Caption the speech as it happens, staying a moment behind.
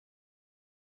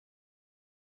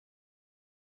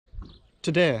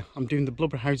Today I'm doing the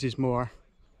Blubberhouses Moor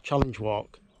challenge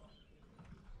walk.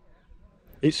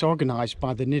 It's organised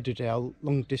by the Nidderdale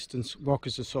Long Distance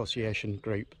Walkers Association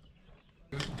group.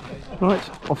 Right,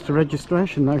 off to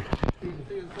registration now.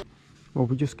 Well,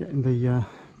 we're just getting the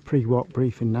pre-walk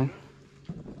briefing now.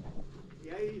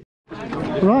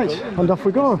 Right, and off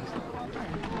we go.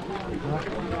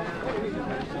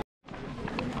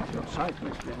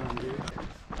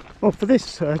 Well, for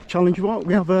this challenge walk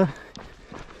we have a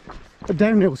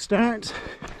downhill start,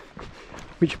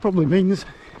 which probably means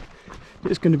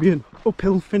it's going to be an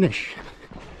uphill finish.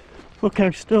 Look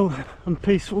how still and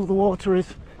peaceful the water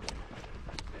is.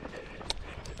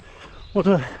 What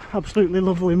an absolutely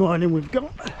lovely morning we've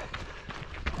got.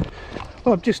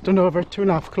 Well, I've just done over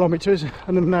 2.5 kilometres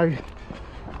and I'm now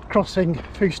crossing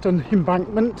Fewston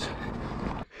Embankment.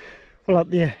 Well, at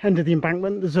the end of the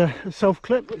embankment there's a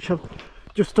self-clip which I've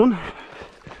just done.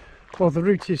 Well, the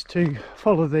route is to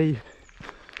follow the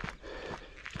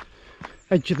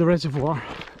edge of the reservoir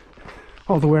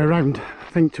all the way around,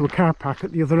 I think to a car park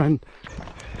at the other end.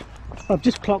 I've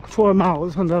just clocked 4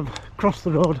 miles and I've crossed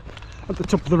the road at the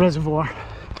top of the reservoir.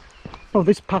 Well,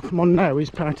 this path I'm on now is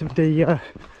part of the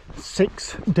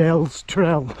 6 Dales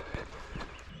Trail.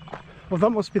 Well,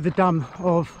 that must be the dam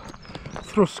of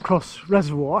Thruscross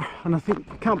Reservoir, and I think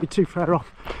it can't be too far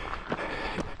off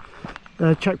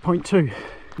checkpoint 2.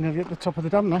 Nearly at the top of the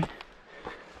dam now.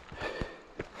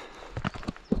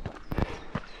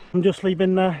 I'm just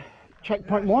leaving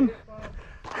checkpoint 1,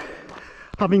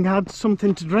 having had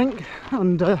something to drink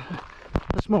and a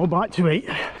small bite to eat.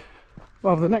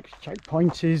 Well, the next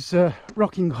checkpoint is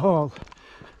Rocking Hall,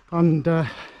 and we're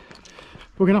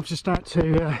going to have to start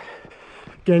to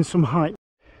gain some height.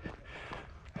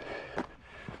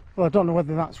 Well, I don't know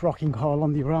whether that's Rocking Hall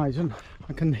on the horizon.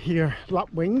 I can hear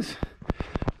lapwings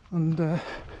and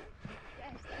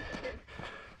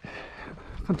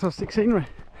fantastic scenery.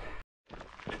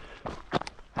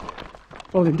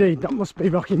 Well, indeed, that must be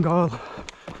Rocking Hall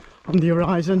on the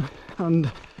horizon,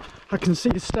 and I can see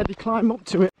a steady climb up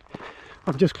to it.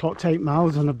 I've just clocked 8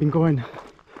 miles and I've been going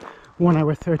 1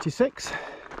 hour 36.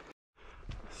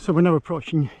 So we're now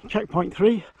approaching checkpoint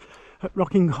 3 at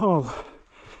Rocking Hall.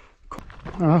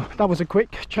 That was a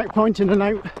quick checkpoint, in and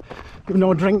out, with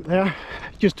no drink there,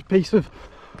 just a piece of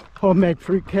homemade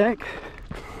fruit cake,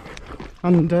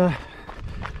 and I've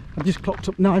just clocked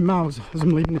up 9 miles as I'm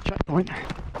leaving the checkpoint.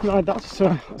 Right, that's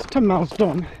 10 miles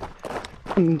done,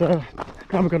 and now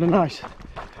we've got a nice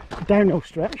downhill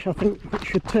stretch, I think, which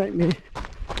should take me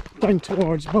down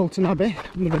towards Bolton Abbey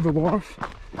and the river wharf.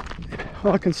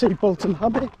 Well, I can see Bolton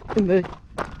Abbey in the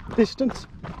distance.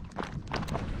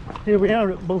 Here we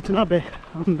are at Bolton Abbey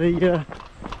on the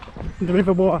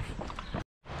river wharf.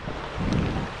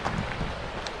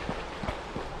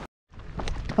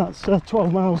 That's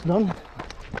 12 miles done.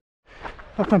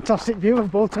 A fantastic view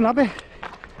of Bolton Abbey.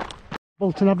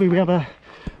 Bolton Abbey, we have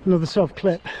another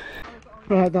self-clip.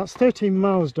 Right, that's 13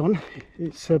 miles done.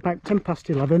 It's about 10 past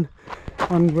 11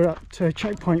 and we're at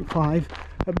checkpoint 5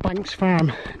 at Banks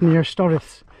Farm near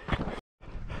Storiths.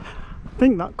 I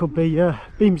think that could be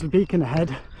Beamsley Beacon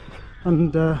ahead,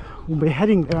 and we'll be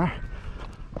heading there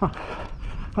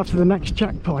after the next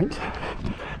checkpoint.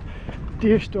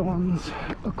 Deerstone's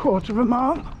a 1/4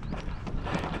 mile.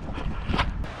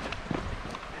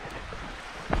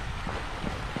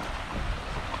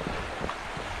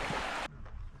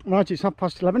 Right, it's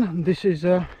 11:30 and this is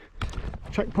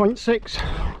checkpoint 6,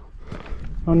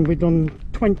 and we've done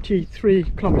 23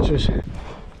 kilometres.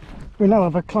 We now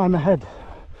have a climb ahead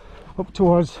up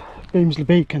towards Beamsley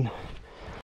Beacon.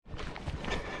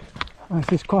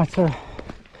 This is quite a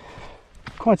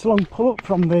long pull up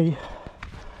from the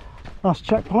last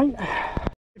checkpoint.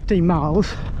 15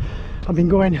 miles. I've been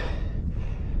going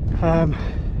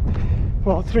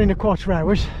what, 3.25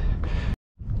 hours.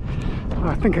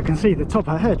 I think I can see the top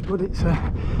ahead, but it's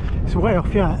way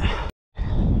off yet.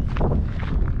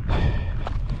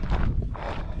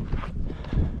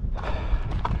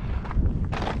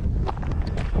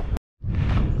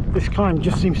 This climb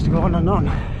just seems to go on and on.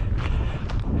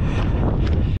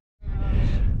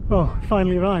 Well,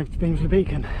 finally arrived at Beamsley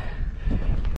Beacon.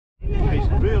 It's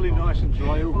really nice and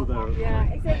dry over there.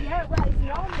 Yeah,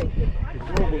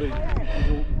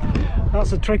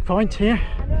 That's a trig point here,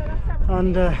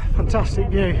 and a fantastic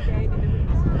view.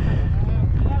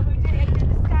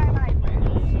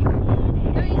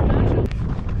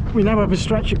 We now have a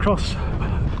stretch across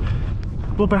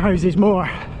Blubberhouses Moor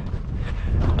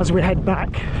as we head back.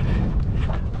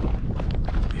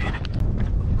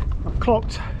 I've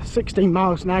clocked 16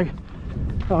 miles now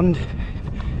and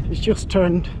it's just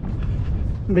turned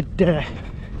midday.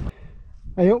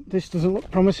 Hey up, this doesn't look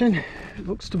promising. It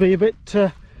looks to be a bit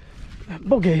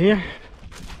buggy here.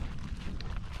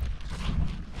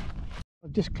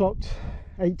 I've just clocked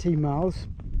 18 miles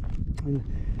and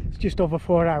it's just over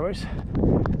 4 hours,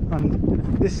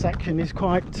 and this section is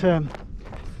quite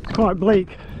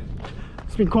bleak.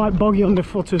 It's been quite boggy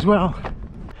underfoot as well.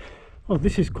 Well,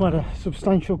 this is quite a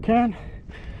substantial cairn,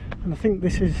 and I think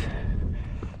this is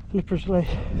Blubberhouses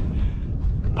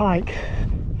Pike.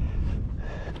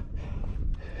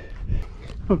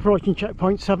 I'm approaching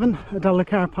checkpoint 7 at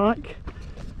Ellarcarr Pike,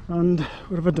 and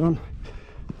what have I done?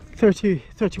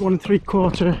 31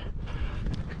 3/4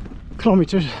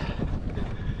 kilometres.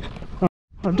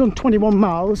 I've done 21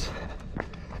 miles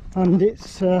and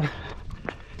it's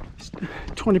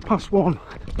 20 past 1,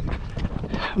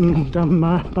 and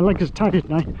my legs are tired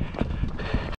now.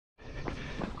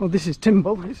 Well, this is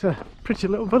Timble. It's a pretty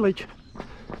little village.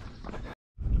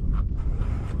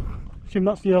 Assume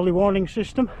that's the early warning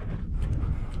system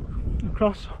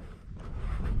across.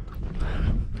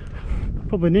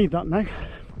 Probably need that now.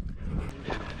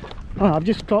 I've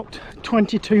just clocked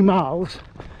 22 miles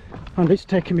and it's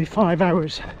taken me 5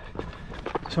 hours,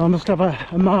 so I must have a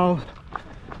mile,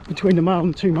 between a mile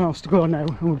and 2 miles to go now,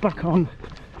 and we're back on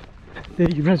the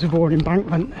reservoir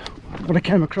embankment, what I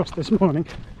came across this morning.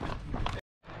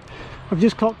 I've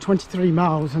just clocked 23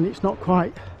 miles and it's not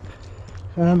quite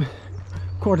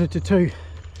 1:45,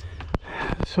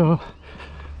 so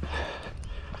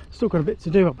still got a bit to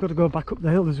do. I've got to go back up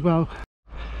the hill as well.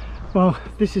 Well,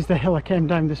 this is the hill I came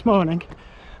down this morning.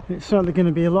 It's certainly going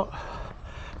to be a lot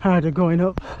harder going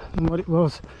up than what it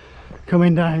was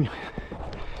coming down.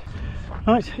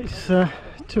 Right, it's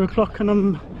 2 o'clock and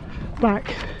I'm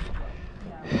back.